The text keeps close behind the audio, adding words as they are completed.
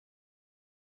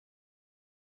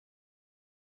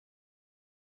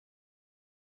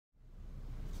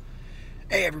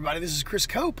Hey everybody, this is Chris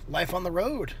Cope, Life on the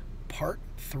Road, part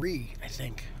 3, I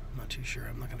think. I'm not too sure.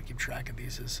 I'm not going to keep track of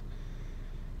these as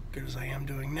good as I am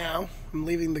doing now. I'm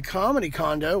leaving the comedy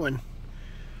condo in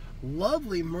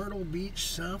lovely Myrtle Beach,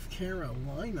 South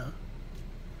Carolina.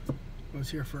 I was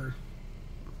here for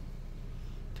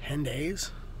 10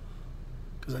 days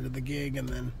because I did the gig, and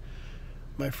then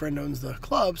my friend owns the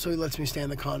club, so he lets me stay in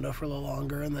the condo for a little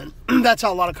longer. And then that's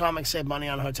how a lot of comics save money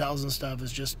on hotels and stuff,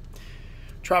 is just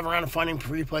travel around and finding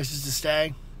free places to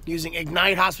stay using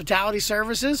Ignite Hospitality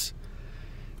Services.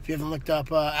 If you haven't looked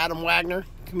up Adam Wagner,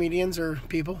 comedians or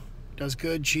people, does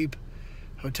good, cheap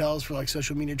hotels for like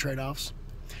social media trade-offs.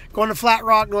 Going to Flat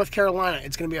Rock, North Carolina.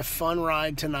 It's going to be a fun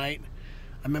ride tonight.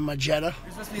 I'm in my Jetta.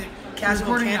 You're supposed to be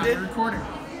casual candid. Recording.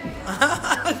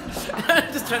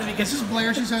 Just trying to be. This is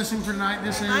Blair. She's hosting for tonight.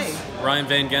 This is Ryan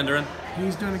Van Genderen.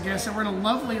 He's doing a guest. So we're in a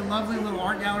lovely, lovely little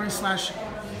art gallery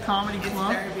 / comedy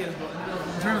club. Very beautiful.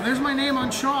 There's my name on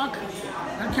chalk.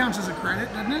 That counts as a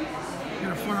credit, doesn't it?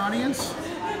 Got a fun audience.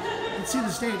 Let's see the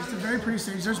stage. It's a very pretty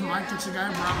stage. There's Mike. That's the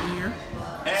guy who brought me here.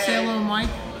 Hey. Say hello, Mike.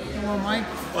 Hello, Mike.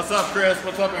 What's up, Chris?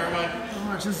 What's up, everybody? How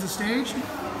much is the stage?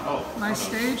 Oh, Nice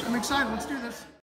stage. I'm excited. Let's do this.